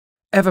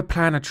Ever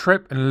plan a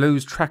trip and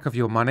lose track of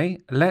your money?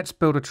 Let's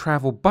build a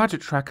travel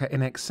budget tracker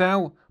in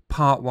Excel,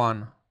 part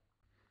 1.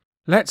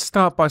 Let's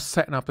start by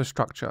setting up the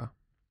structure.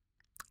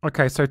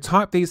 Okay, so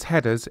type these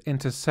headers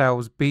into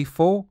cells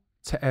B4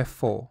 to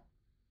F4.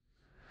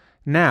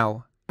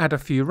 Now, add a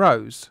few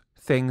rows,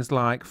 things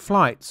like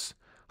flights,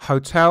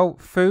 hotel,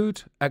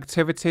 food,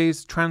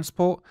 activities,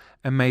 transport,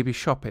 and maybe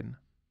shopping.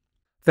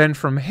 Then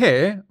from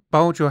here,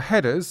 bold your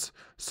headers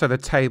so the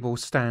table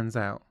stands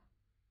out.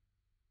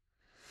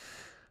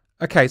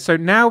 Okay, so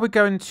now we're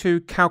going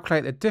to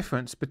calculate the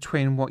difference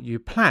between what you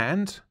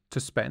planned to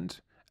spend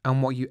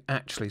and what you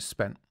actually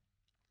spent.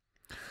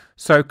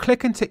 So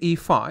click into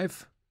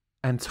E5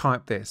 and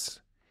type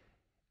this,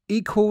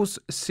 equals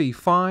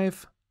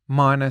C5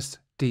 minus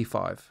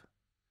D5.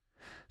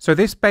 So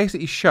this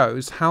basically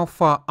shows how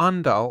far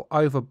under or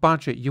over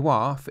budget you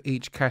are for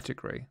each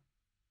category.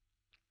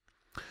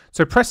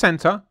 So press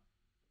enter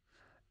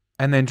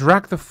and then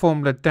drag the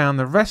formula down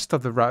the rest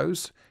of the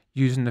rows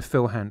using the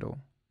fill handle.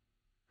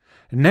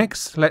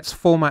 Next, let's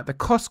format the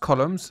cost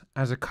columns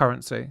as a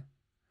currency.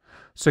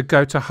 So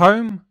go to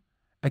Home,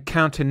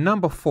 Accounting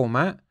Number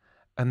Format,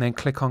 and then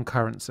click on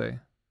Currency.